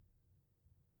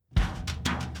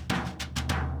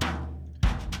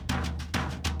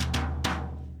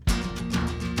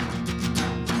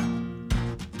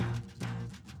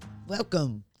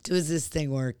Welcome to Is This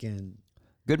Thing Working?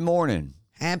 Good morning.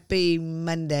 Happy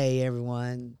Monday,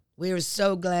 everyone. We are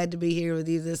so glad to be here with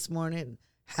you this morning.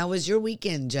 How was your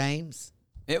weekend, James?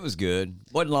 It was good.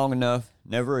 Wasn't long enough.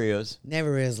 Never is.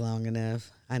 Never is long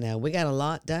enough. I know. We got a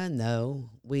lot done, though.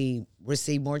 We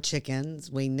received more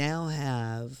chickens. We now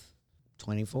have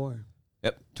 24.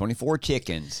 Yep, 24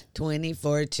 chickens.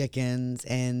 24 chickens,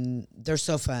 and they're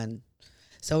so fun.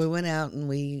 So we went out and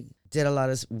we did a lot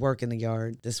of work in the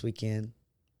yard this weekend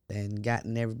and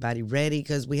gotten everybody ready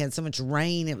because we had so much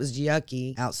rain. It was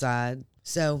yucky outside.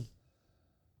 So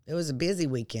it was a busy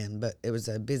weekend, but it was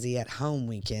a busy at-home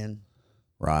weekend.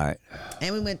 Right.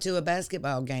 And we went to a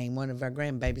basketball game, one of our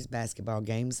grandbaby's basketball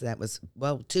games. That was,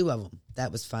 well, two of them.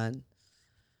 That was fun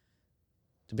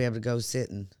to be able to go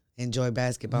sit and enjoy a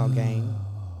basketball game.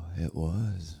 It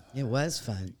was. It was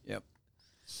fun. Yep.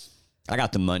 I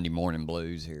got the Monday morning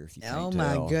blues here, if you can't Oh,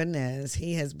 tell. my goodness.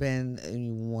 He has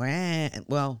been,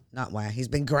 not why. He's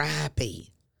been gripey.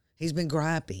 He's been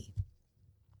gripey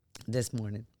this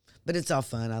morning. But it's all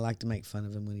fun. I like to make fun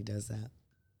of him when he does that.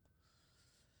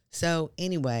 So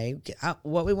anyway,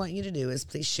 what we want you to do is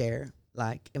please share,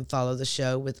 like, and follow the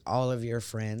show with all of your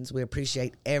friends. We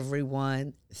appreciate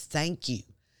everyone. Thank you.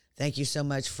 Thank you so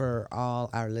much for all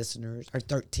our listeners, our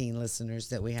 13 listeners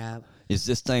that we have. Is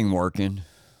this thing working?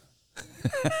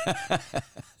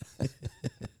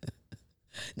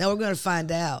 Now we're going to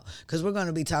find out because we're going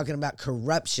to be talking about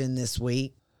corruption this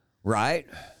week. Right.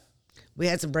 We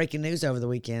had some breaking news over the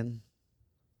weekend.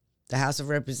 The House of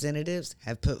Representatives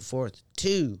have put forth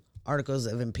 2 articles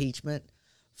of impeachment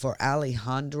for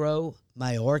Alejandro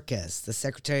Mayorkas, the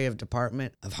Secretary of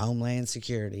Department of Homeland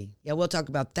Security. Yeah, we'll talk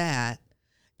about that.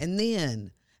 And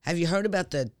then, have you heard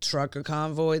about the trucker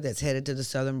convoy that's headed to the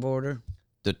southern border?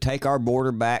 The Take Our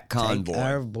Border Back convoy. Take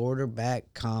Our Border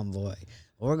Back convoy.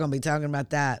 Well, we're going to be talking about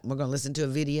that. We're going to listen to a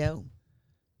video.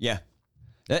 Yeah.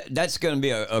 That's going to be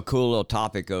a cool little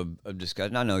topic of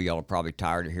discussion. I know y'all are probably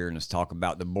tired of hearing us talk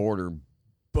about the border,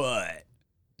 but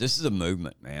this is a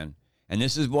movement, man. And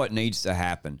this is what needs to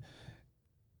happen.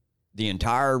 The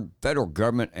entire federal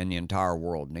government and the entire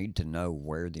world need to know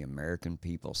where the American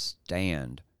people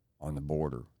stand on the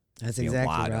border. That's being exactly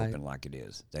wide right. open like it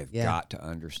is. They've got to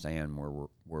understand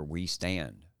where we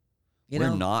stand. You we're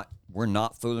know,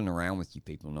 not fooling around with you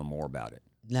people no more about it.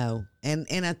 No. And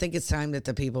I think it's time that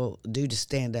the people do to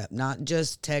stand up, not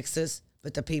just Texas,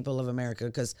 but the people of America,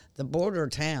 because the border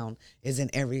town is in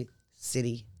every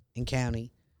city and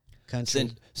county,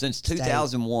 country. Since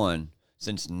 2001,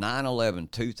 since 9/11,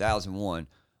 2001,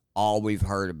 all we've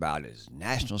heard about is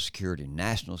national security,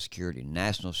 national security,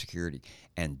 national security.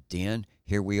 And then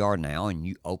here we are now, and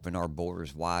you open our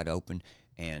borders wide open,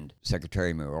 and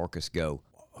Secretary Mayorkas go,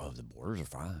 oh, the borders are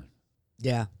fine.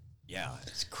 Yeah. Yeah,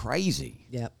 it's crazy.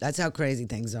 Yeah, that's how crazy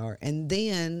things are. And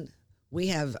then we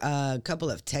have a couple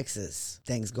of Texas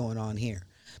things going on here.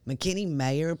 McKinney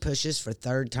Mayor pushes for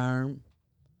 3rd term.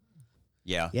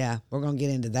 Yeah. Yeah, we're going to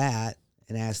get into that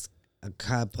and ask a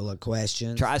couple of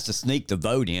questions. Tries to sneak the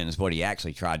vote in is what he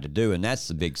actually tried to do, and that's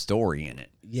the big story in it.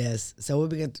 Yes, so we're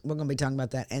going to be talking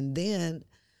about that. And then,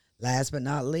 last but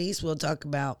not least, we'll talk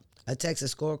about a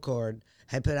Texas scorecard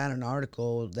had put out an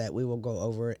article that we will go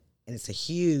over, and it's a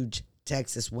huge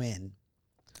Texas win.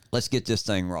 Let's get this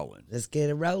thing rolling. Let's get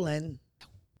it rolling.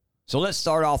 So let's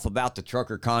start off about the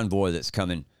trucker convoy that's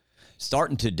coming.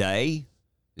 Starting today,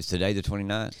 is today the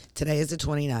 29th? Today is the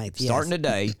 29th, yes.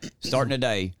 Starting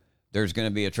today, there's going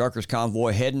to be a truckers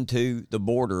convoy heading to the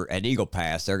border at Eagle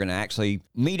Pass. They're going to actually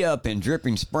meet up in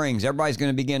Dripping Springs. Everybody's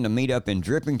going to begin to meet up in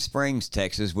Dripping Springs,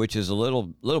 Texas, which is a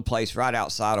little place right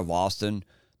outside of Austin,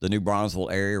 the New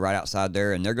Bronzeville area right outside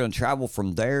there. And they're going to travel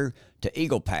from there to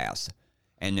Eagle Pass.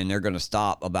 And then they're going to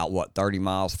stop about, 30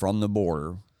 miles from the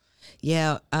border.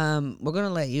 Yeah, we're going to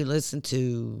let you listen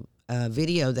to a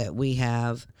video that we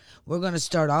have. We're going to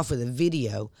start off with a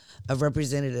video of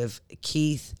Representative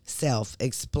Keith Self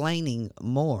explaining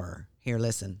more. Here,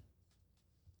 listen.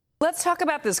 Let's talk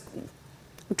about this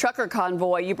trucker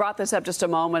convoy. You brought this up just a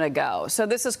moment ago. So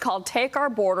this is called Take Our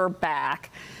Border Back.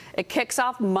 It kicks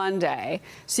off Monday.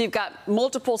 So you've got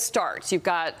multiple starts. You've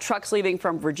got trucks leaving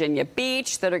from Virginia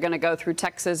Beach that are going to go through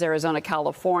Texas, Arizona,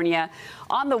 California.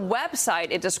 On the website,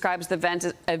 it describes the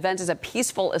event as a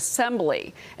peaceful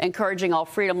assembly, encouraging all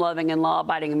freedom-loving and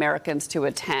law-abiding Americans to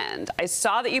attend. I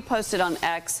saw that you posted on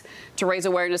X to raise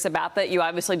awareness about that. You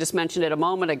obviously just mentioned it a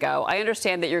moment ago. I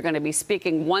understand that you're going to be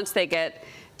speaking once they get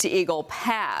to Eagle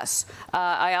Pass.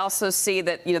 I also see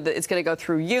that it's going to go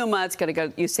through Yuma. It's going to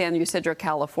go San Ysidro,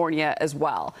 California as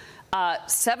well.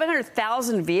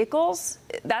 700,000 vehicles.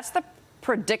 That's the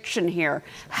prediction here.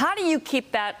 How do you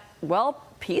keep that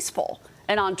peaceful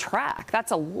and on track.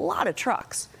 That's a lot of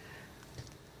trucks.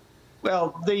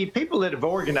 Well, the people that have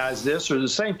organized this are the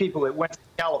same people that went from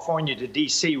California to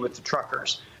D.C. with the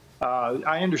truckers.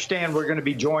 I understand we're going to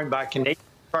be joined by Canadian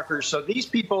truckers. So these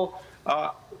people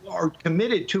are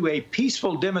committed to a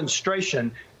peaceful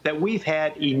demonstration that we've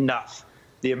had enough.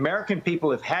 The American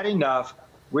people have had enough.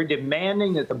 We're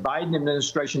demanding that the Biden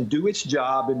administration do its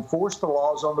job, enforce the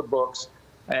laws on the books,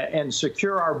 and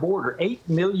secure our border. 8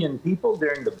 million people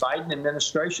during the Biden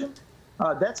administration.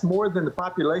 That's more than the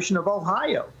population of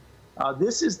Ohio.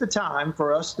 This is the time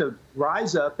for us to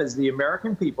rise up as the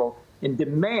American people and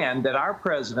demand that our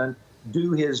president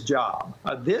do his job.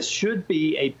 This should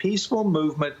be a peaceful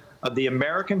movement of the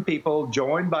American people,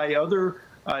 joined by other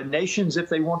nations if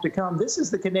they want to come. This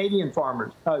is the Canadian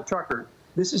farmers, truckers.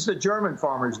 This is the German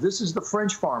farmers. This is the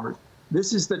French farmers.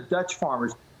 This is the Dutch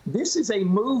farmers. This is a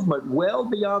movement well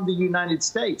beyond the United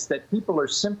States that people are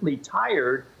simply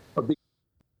tired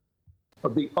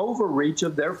of the overreach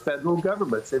of their federal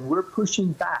governments, and we're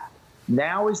pushing back.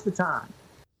 Now is the time.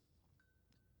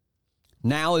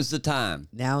 Now is the time.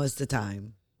 Now is the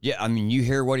time. Yeah, I mean, you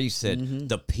hear what he said.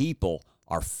 The people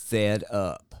are fed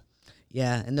up.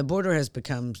 Yeah, and the border has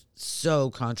become so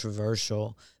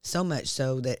controversial, so much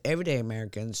so that everyday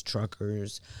Americans,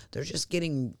 truckers, they're just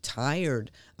getting tired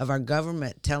of our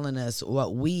government telling us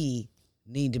what we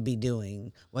need to be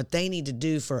doing, what they need to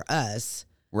do for us.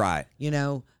 Right. You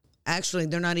know, actually,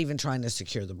 they're not even trying to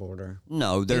secure the border.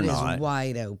 No, they're not. It is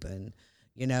wide open,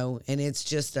 you know, and it's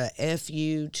just a F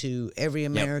you to every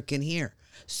American here.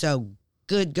 So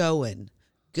good going.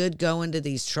 Good going to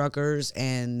these truckers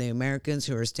and the Americans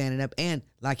who are standing up. And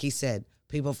like he said,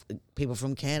 people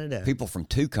from Canada. People from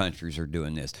 2 countries are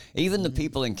doing this. Even the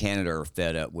people in Canada are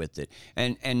fed up with it.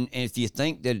 And if you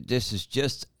think that this is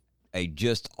just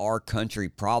our country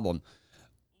problem,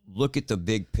 look at the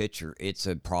big picture. It's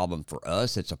a problem for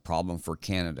us. It's a problem for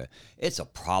Canada. It's a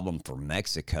problem for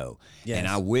Mexico. Yes. And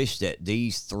I wish that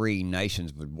these 3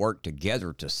 nations would work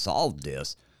together to solve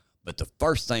this. But the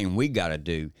first thing we got to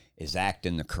do is act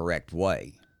in the correct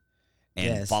way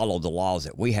and follow the laws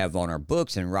that we have on our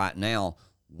books. And right now,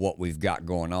 what we've got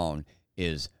going on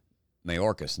is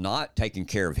Mayorkas not taking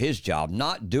care of his job,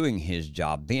 not doing his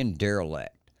job, being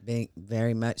derelict.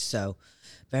 Very much so.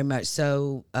 Very much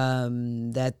so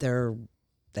that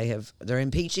they're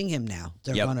impeaching him now.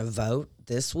 They're going to vote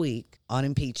this week on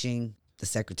impeaching the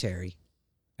secretary.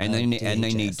 And they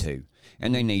need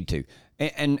to.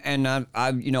 And I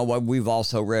you know what, we've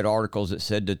also read articles that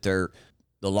said that the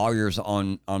lawyers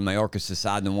on Mayorkas'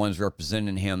 side and the ones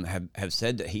representing him have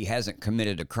said that he hasn't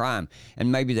committed a crime.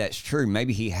 And maybe that's true.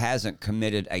 Maybe he hasn't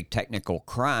committed a technical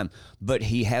crime, but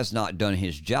he has not done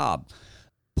his job.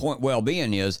 Point well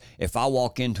being is, if I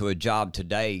walk into a job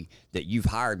today that you've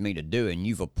hired me to do and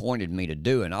you've appointed me to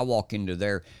do, and I walk into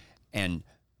there and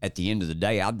at the end of the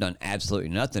day, I've done absolutely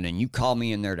nothing, and you call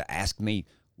me in there to ask me,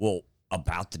 well,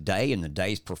 about the day and the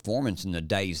day's performance and the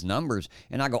day's numbers,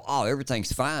 and I go, oh,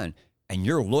 everything's fine, and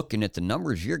you're looking at the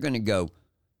numbers, you're going to go,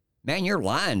 man, you're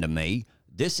lying to me.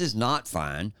 This is not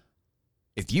fine.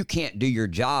 If you can't do your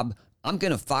job, I'm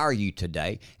going to fire you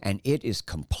today, and it is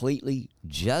completely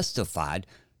justified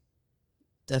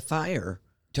To fire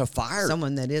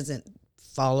someone that isn't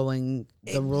following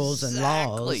the rules and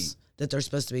laws that they're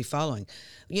supposed to be following.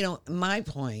 You know, my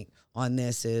point on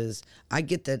this is, I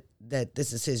get that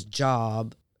this is his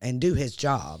job and do his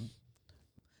job,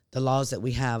 the laws that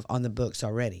we have on the books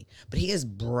already, but he is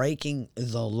breaking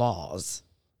the laws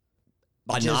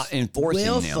by not enforcing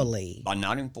willfully,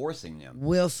 them.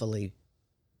 Willfully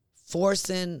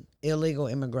forcing illegal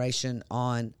immigration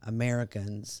on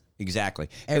Americans. Exactly.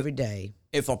 Every day.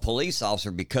 If a police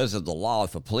officer, because of the law,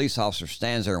 if a police officer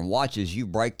stands there and watches you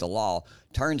break the law,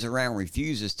 turns around,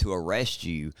 refuses to arrest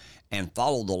you and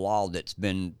follow the law that's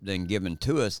been given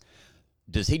to us,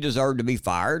 does he deserve to be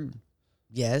fired?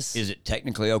 Yes. Is it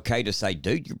technically okay to say,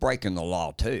 dude, you're breaking the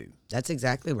law too? That's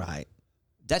exactly right.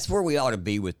 That's where we ought to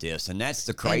be with this. And that's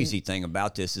the crazy thing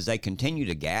about this, is they continue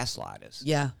to gaslight us.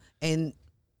 Yeah. And,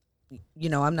 you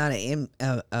know, I'm not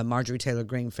a Marjorie Taylor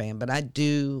Greene fan, but I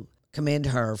do commend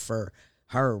her for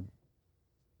her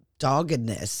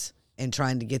doggedness in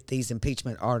trying to get these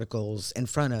impeachment articles in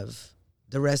front of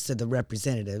the rest of the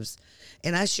representatives.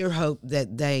 And I sure hope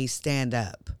that they stand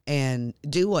up and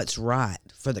do what's right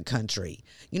for the country.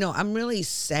 You know, I'm really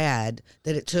sad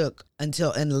that it took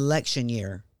until an election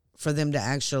year for them to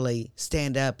actually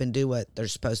stand up and do what they're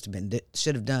supposed to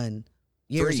should have done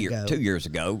years ago. 2 years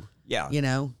ago. Yeah. You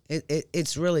know,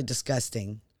 it's really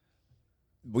disgusting.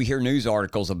 We hear news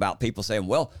articles about people saying,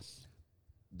 well,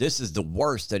 this is the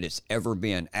worst that it's ever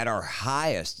been. At our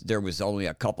highest, there was only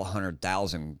a couple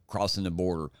 100,000 crossing the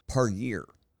border per year.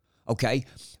 Okay,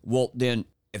 well then,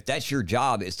 if that's your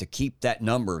job is to keep that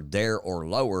number there or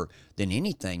lower, then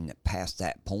anything that past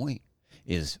that point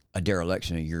is a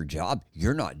dereliction of your job.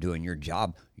 You're not doing your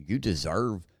job. You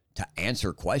deserve to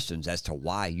answer questions as to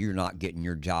why you're not getting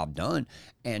your job done.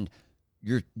 And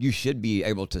you should be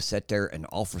able to sit there and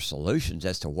offer solutions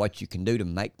as to what you can do to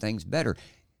make things better.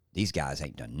 These guys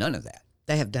ain't done none of that.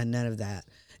 They have done none of that.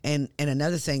 And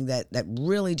another thing that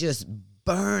really just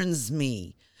burns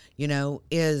me,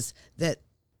 is that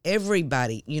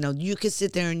everybody, you could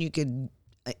sit there and you could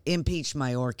impeach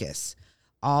Mayorkas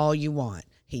all you want.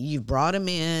 You've brought him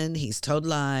in. He's told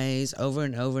lies over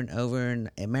and over and over. And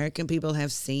American people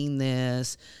have seen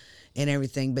this and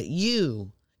everything. But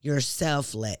you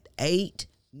yourself let 8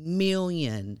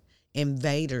 million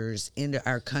invaders into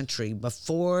our country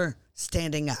before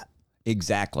standing up.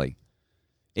 Exactly.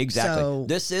 So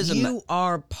this is you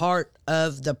are part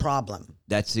of the problem.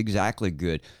 That's exactly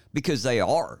good, because they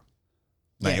are.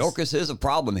 Yes. Mayorkas is a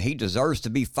problem. He deserves to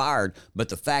be fired. But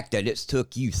the fact that it's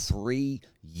took you 3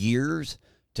 years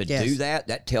to do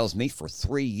that tells me for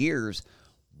 3 years,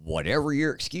 whatever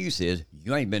your excuse is,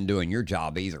 you ain't been doing your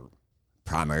job either.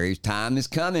 Primary time is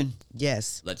coming.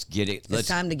 Yes. Let's get it. It's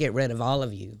time to get rid of all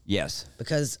of you. Yes.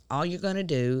 Because all you're going to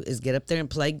do is get up there and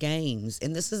play games.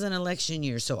 And this is an election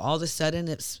year, so all of a sudden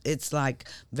it's like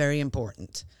very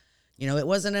important. It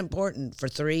wasn't important for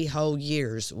 3 whole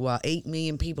years while 8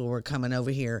 million people were coming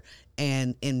over here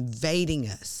and invading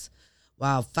us,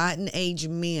 while fighting age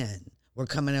men were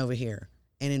coming over here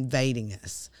and invading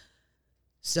us.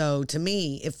 So to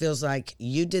me, it feels like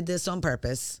you did this on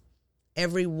purpose,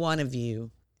 every one of you,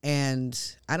 and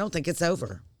I don't think it's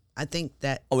over. I think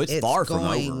that it's far from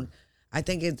over. I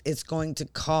think it's going to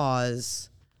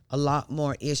cause a lot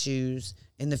more issues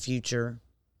in the future.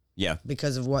 Yeah.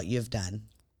 Because of what you've done.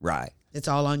 Right. It's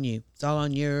all on you. It's all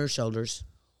on your shoulders,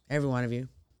 every one of you.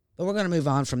 But we're going to move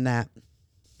on from that.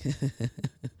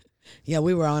 Yeah,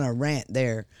 we were on a rant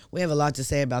there. We have a lot to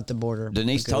say about the border.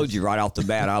 Denise told you right off the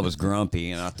bat I was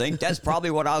grumpy, and I think that's probably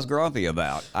what I was grumpy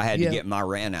about. I had to get my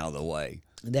rant out of the way.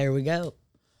 There we go.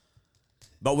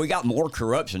 But we got more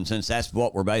corruption, since that's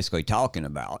what we're basically talking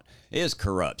about, is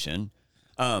corruption.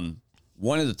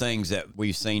 One of the things that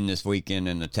we've seen this weekend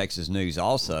in the Texas news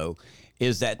also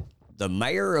is that the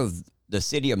mayor of the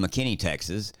city of McKinney,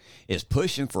 Texas, is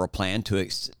pushing for a plan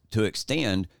to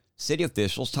extend city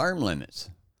officials' term limits.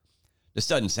 This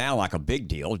doesn't sound like a big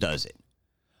deal, does it?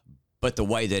 But the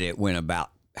way that it went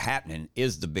about happening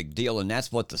is the big deal, and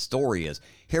that's what the story is.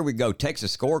 Here we go.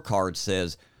 Texas Scorecard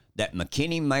says that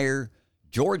McKinney Mayor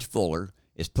George Fuller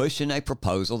is pushing a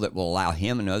proposal that will allow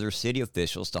him and other city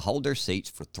officials to hold their seats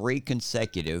for 3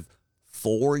 consecutive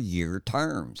 4-year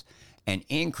terms, an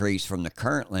increase from the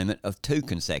current limit of 2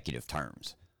 consecutive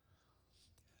terms.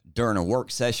 During a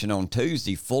work session on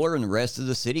Tuesday, Fuller and the rest of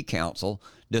the city council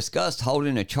discussed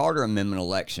holding a charter amendment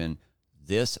election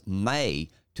this May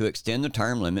to extend the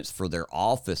term limits for their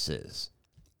offices.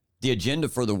 The agenda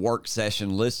for the work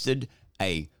session listed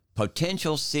a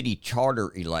potential city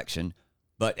charter election,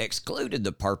 but excluded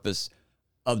the purpose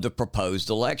of the proposed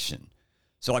election.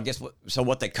 So I guess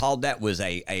what they called that was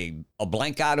a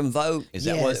blank item vote? Is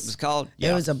that what it was called?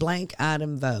 Yeah. It was a blank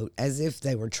item vote, as if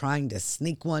they were trying to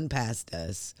sneak one past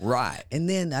us. Right. And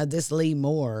then this Lee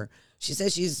Moore, she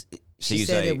said she's she's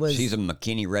a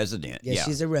McKinney resident. Yeah,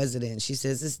 she's a resident. She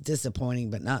says it's disappointing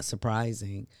but not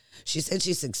surprising. She said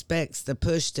she suspects the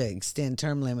push to extend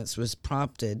term limits was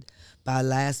prompted by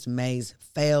last May's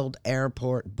failed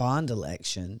airport bond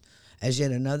election, as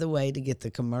yet another way to get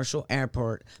the commercial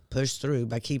airport pushed through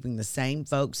by keeping the same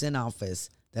folks in office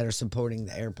that are supporting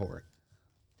the airport.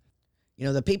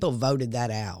 The people voted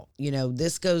that out.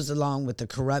 This goes along with the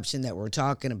corruption that we're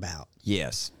talking about.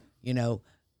 Yes.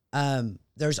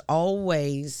 There's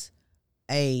always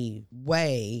a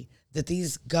way that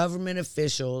these government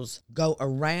officials go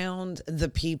around the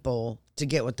people to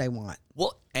get what they want.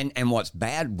 Well, and what's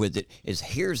bad with it is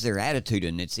here's their attitude,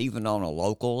 and it's even on a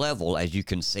local level, as you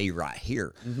can see right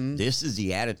here. Mm-hmm. This is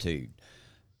the attitude.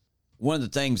 One of the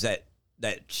things that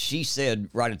she said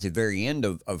right at the very end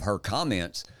of her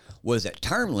comments was that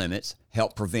term limits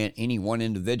help prevent any one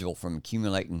individual from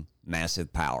accumulating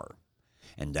massive power.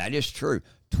 And that is true.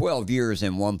 12 years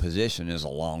in one position is a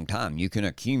long time. You can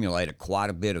accumulate quite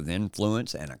a bit of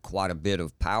influence and quite a bit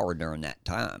of power during that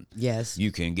time. Yes.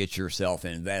 You can get yourself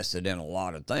invested in a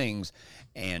lot of things.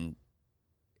 And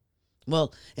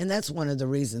that's one of the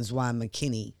reasons why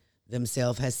McKinney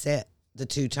themselves has set the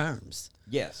 2 terms.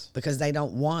 Yes. Because they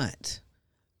don't want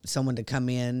someone to come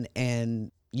in and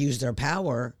use their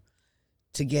power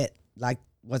to get like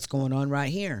what's going on right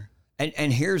here.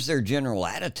 And here's their general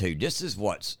attitude. This is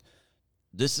what's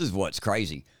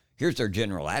crazy. Here's their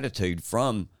general attitude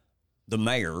from the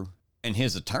mayor and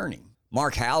his attorney.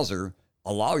 Mark Hauser,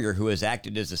 a lawyer who has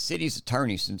acted as the city's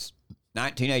attorney since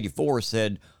 1984,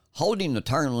 said holding the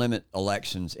term limit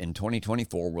elections in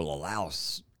 2024 will allow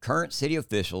current city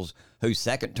officials whose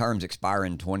second terms expire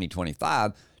in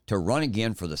 2025 to run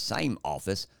again for the same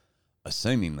office,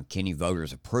 assuming McKinney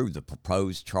voters approve the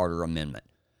proposed charter amendment.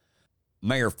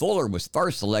 Mayor Fuller was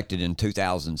first elected in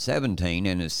 2017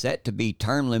 and is set to be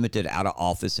term limited out of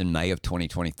office in May of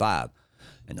 2025.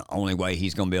 And the only way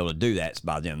he's going to be able to do that is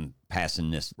by them passing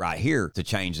this right here to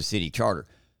change the city charter.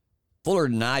 Fuller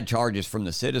denied charges from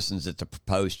the citizens that the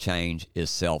proposed change is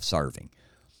self-serving.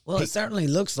 Well, it certainly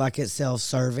looks like it's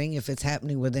self-serving if it's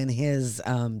happening within his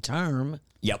term.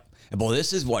 Yep. And well,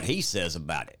 this is what he says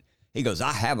about it. He goes,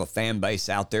 I have a fan base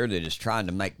out there that is trying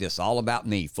to make this all about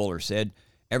me, Fuller said.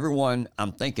 Everyone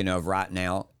I'm thinking of right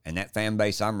now, and that fan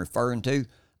base I'm referring to,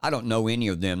 I don't know any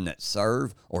of them that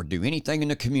serve or do anything in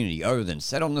the community other than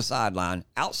sit on the sideline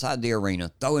outside the arena,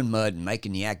 throwing mud and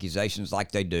making the accusations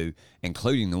like they do,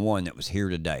 including the one that was here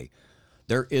today.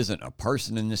 There isn't a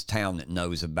person in this town that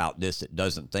knows about this that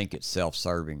doesn't think it's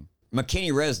self-serving.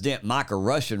 McKinney resident Micah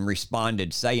Russian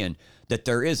responded saying that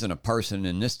there isn't a person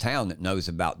in this town that knows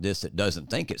about this that doesn't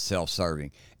think it's self-serving.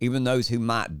 Even those who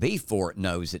might be for it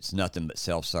knows it's nothing but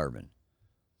self-serving.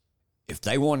 If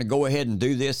they want to go ahead and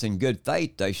do this in good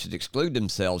faith, they should exclude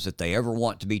themselves if they ever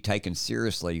want to be taken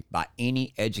seriously by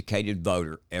any educated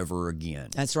voter ever again.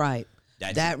 That's right.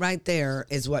 That right there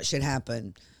is what should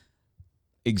happen.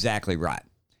 Exactly right.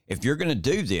 If you're going to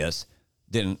do this,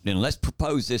 then let's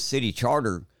propose this city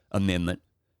charter amendment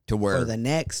to where For the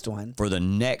next one. for the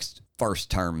next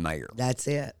first-term mayor. That's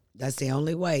it. That's the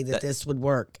only way that this would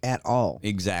work at all.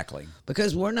 Exactly.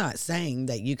 Because we're not saying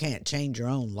that you can't change your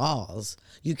own laws.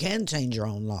 You can change your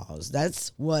own laws.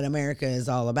 That's what America is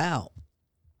all about.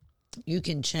 You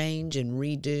can change and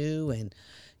redo and,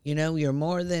 you're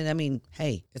more than,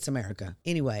 hey, it's America.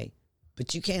 Anyway,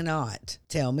 but you cannot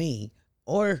tell me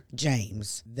or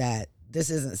James that this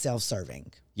isn't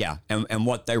self-serving. Yeah, and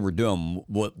what they were doing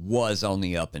was on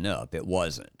the up and up. It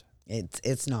wasn't.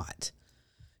 It's not.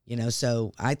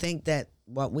 So I think that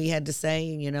what we had to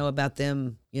say, about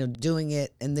them, doing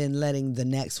it and then letting the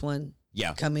next one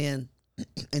come in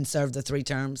and serve the 3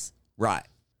 terms. Right.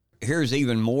 Here's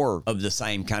even more of the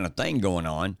same kind of thing going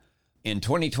on. In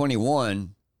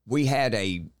 2021, we had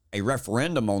a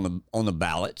referendum on the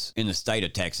ballots in the state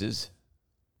of Texas.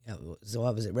 Yeah, so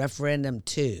what was it? Referendum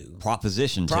 2.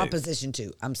 Proposition 2. Proposition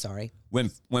 2. I'm sorry.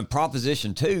 When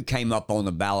Proposition 2 came up on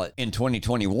the ballot in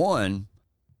 2021,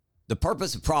 the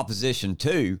purpose of Proposition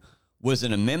 2 was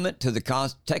an amendment to the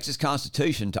Texas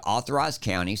Constitution to authorize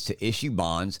counties to issue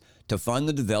bonds to fund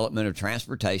the development of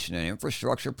transportation and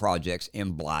infrastructure projects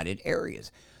in blighted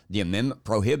areas. The amendment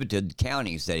prohibited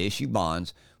counties that issue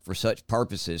bonds for such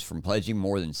purposes from pledging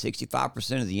more than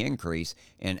 65% of the increase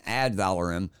in ad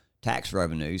valorem tax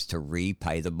revenues to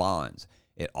repay the bonds.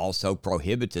 It also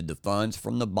prohibited the funds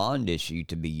from the bond issue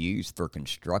to be used for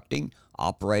constructing,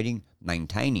 operating,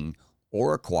 maintaining,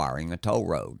 or acquiring a toll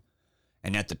road.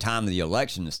 And at the time of the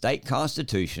election, the state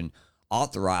constitution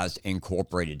authorized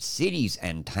incorporated cities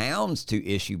and towns to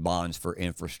issue bonds for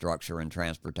infrastructure and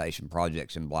transportation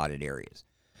projects in blighted areas.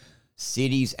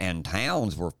 Cities and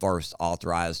towns were first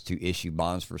authorized to issue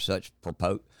bonds for such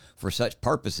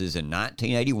purposes in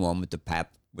 1981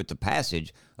 with the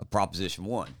passage of Proposition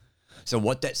 1. So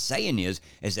what that's saying is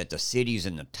that the cities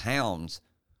and the towns,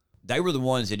 they were the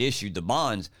ones that issued the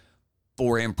bonds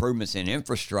for improvements in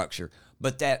infrastructure,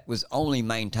 but that was only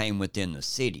maintained within the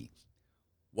city.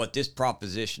 What this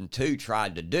Proposition 2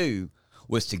 tried to do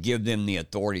was to give them the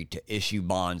authority to issue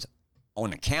bonds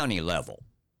on a county level,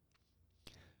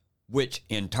 which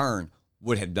in turn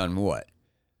would have done what?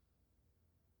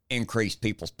 Increase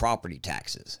people's property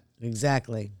taxes.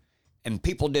 Exactly. And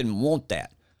people didn't want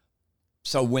that.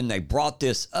 So when they brought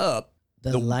this up,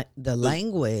 the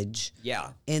language yeah,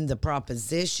 in the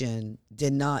proposition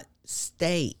did not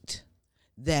state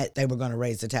that they were going to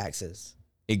raise the taxes.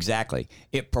 exactly.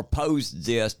 It proposed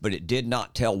this, but it did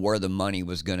not tell where the money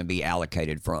was going to be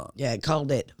allocated from. Yeah, it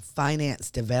called it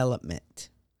finance development,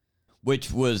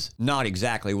 which was not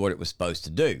exactly what it was supposed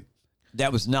to do.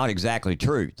 That was not exactly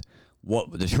truth.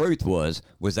 What the truth was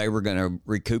they were going to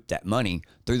recoup that money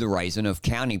through the raising of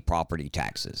county property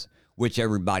taxes, which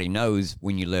everybody knows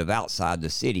when you live outside the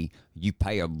city, you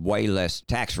pay a way less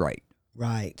tax rate.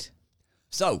 Right.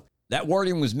 So that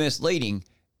wording was misleading,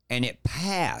 and it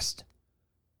passed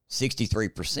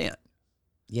 63%.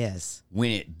 Yes.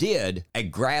 When it did, a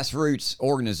grassroots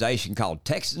organization called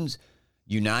Texans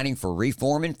Uniting for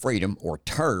Reform and Freedom, or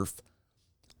TURF,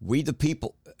 we the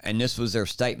people, and this was their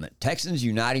statement, Texans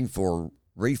Uniting for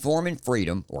Reform and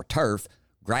Freedom, or TURF,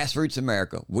 Grassroots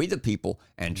America, We the People,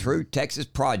 and True Texas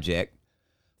Project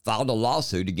filed a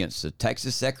lawsuit against the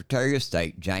Texas Secretary of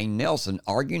State, Jane Nelson,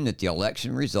 arguing that the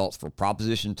election results for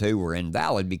Proposition 2 were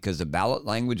invalid because the ballot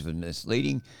language was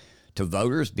misleading to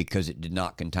voters because it did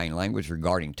not contain language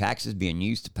regarding taxes being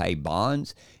used to pay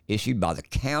bonds issued by the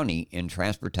county in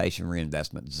transportation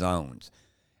reinvestment zones.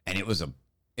 And it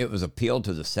was appealed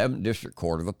to the 7th District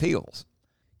Court of Appeals.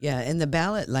 Yeah, and the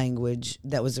ballot language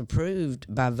that was approved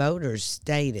by voters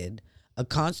stated a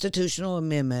constitutional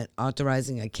amendment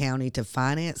authorizing a county to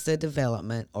finance the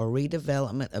development or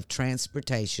redevelopment of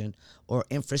transportation or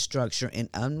infrastructure in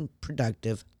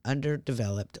unproductive,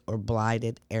 underdeveloped, or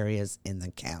blighted areas in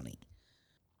the county.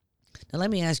 Now,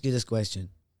 let me ask you this question.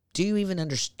 Do you even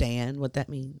understand what that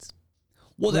means?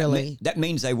 Well, Really? that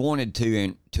means they wanted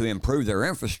to improve their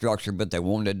infrastructure, but they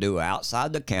wanted to do it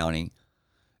outside the county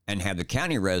and have the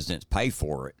county residents pay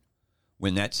for it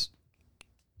when that's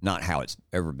not how it's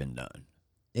ever been done.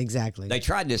 Exactly. They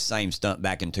tried this same stunt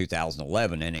back in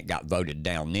 2011, and it got voted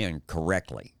down then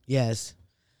correctly. Yes.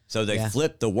 So they Yeah.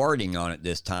 flipped the wording on it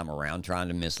this time around, trying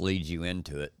to mislead you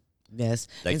into it. Yes.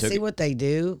 They And took see it- what they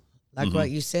do? Like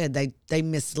what you said, they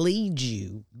mislead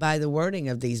you by the wording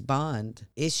of these bond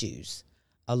issues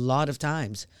a lot of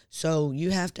times. So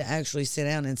you have to actually sit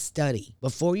down and study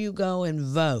before you go and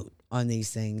vote on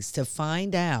these things to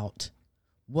find out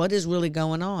what is really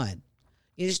going on.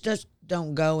 You just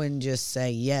don't go and just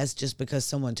say yes just because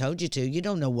someone told you to. You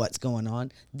don't know what's going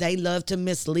on. They love to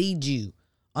mislead you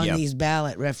on Yep. these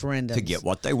ballot referendums. To get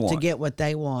what they want. To get what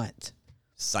they want.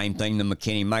 Same thing the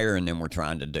McKinney mayor and them were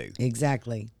trying to do.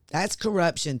 Exactly. That's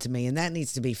corruption to me, and that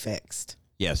needs to be fixed.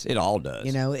 Yes, it all does.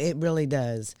 You know, it really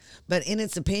does. But in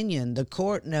its opinion, the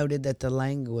court noted that the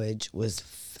language was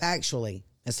factually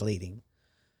misleading.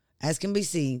 As can be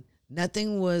seen,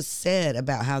 nothing was said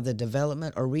about how the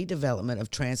development or redevelopment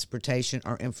of transportation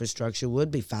or infrastructure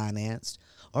would be financed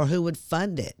or who would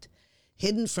fund it.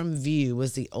 Hidden from view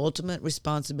was the ultimate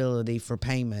responsibility for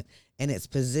payment and its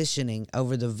positioning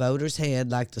over the voter's head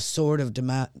like the sword of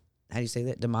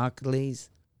Damocles?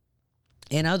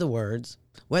 In other words,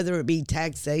 whether it be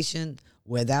taxation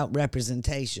without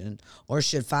representation, or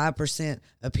should 5%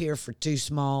 appear for too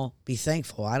small, be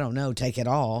thankful, I don't know, take it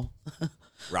all.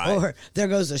 Right. Or there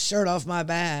goes a shirt off my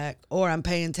back, or I'm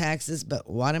paying taxes, but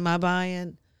what am I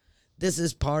buying? This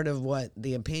is part of what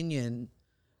the opinion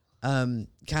kind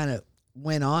of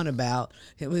went on about.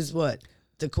 It was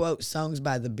to quote songs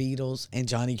by the Beatles and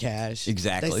Johnny Cash.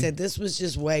 Exactly. They said this was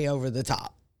just way over the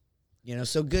top. You know,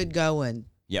 so good going.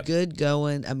 Yep. Good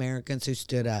going Americans who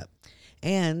stood up.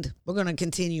 And we're going to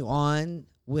continue on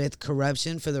with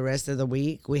corruption for the rest of the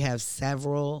week. We have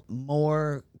several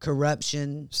more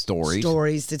corruption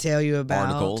stories to tell you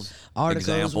about. Articles.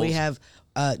 Examples. We have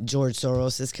George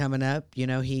Soros is coming up. You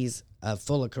know, he's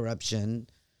full of corruption.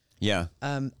 Yeah.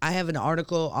 I have an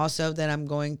article also that I'm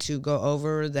going to go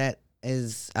over that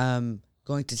is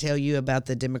going to tell you about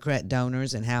the Democrat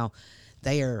donors and how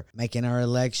they are making our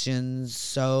elections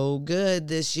so good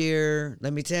this year,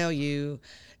 let me tell you.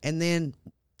 And then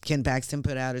Ken Paxton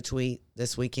put out a tweet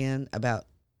this weekend about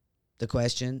the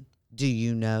question, do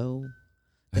you know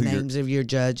the names of your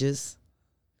judges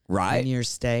in your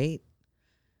state?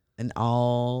 And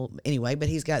anyway, but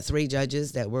he's got 3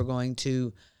 judges that we're going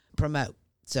to promote.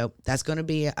 So that's going to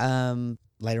be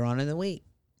later on in the week.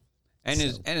 And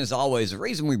as always, the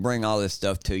reason we bring all this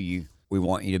stuff to you, we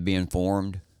want you to be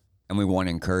informed, and we want to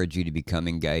encourage you to become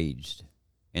engaged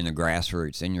in the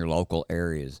grassroots in your local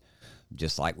areas.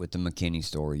 Just like with the McKinney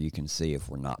story, you can see if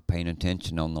we're not paying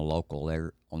attention on the local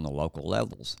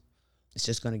levels, it's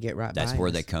just going to get right. That's by where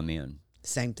us. they come in.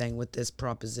 Same thing with this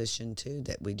Proposition 2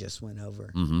 that we just went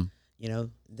over. Mm-hmm. You know,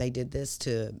 they did this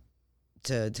to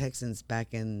Texans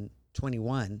back in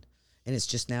 21, and it's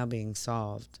just now being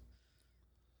solved.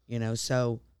 You know,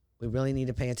 so we really need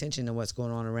to pay attention to what's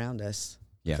going on around us.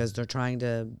 Yeah. Because they're trying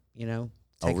to, you know,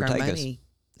 take Overtake our us. money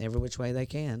every which way they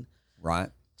can. Right.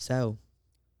 So,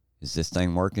 Is this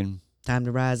thing working? time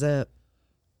to rise up.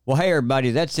 Well, hey,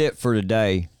 everybody, that's it for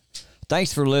today.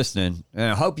 Thanks for listening,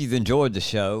 and I hope you've enjoyed the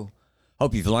show.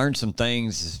 Hope you've learned some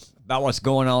things about what's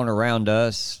going on around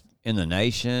us in the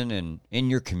nation and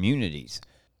in your communities.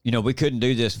 You know, we couldn't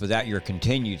do this without your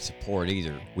continued support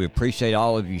either. We appreciate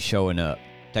all of you showing up,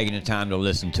 taking the time to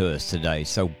listen to us today.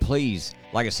 So please,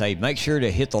 like I say, make sure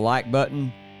to hit the like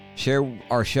button, share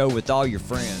our show with all your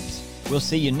friends. We'll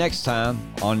see you next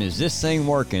time on Is This Thing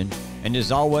Working? And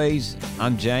as always,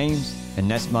 I'm James, and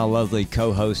that's my lovely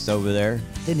co-host over there.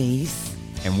 Denise,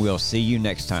 And we'll see you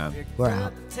next time. we're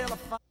out.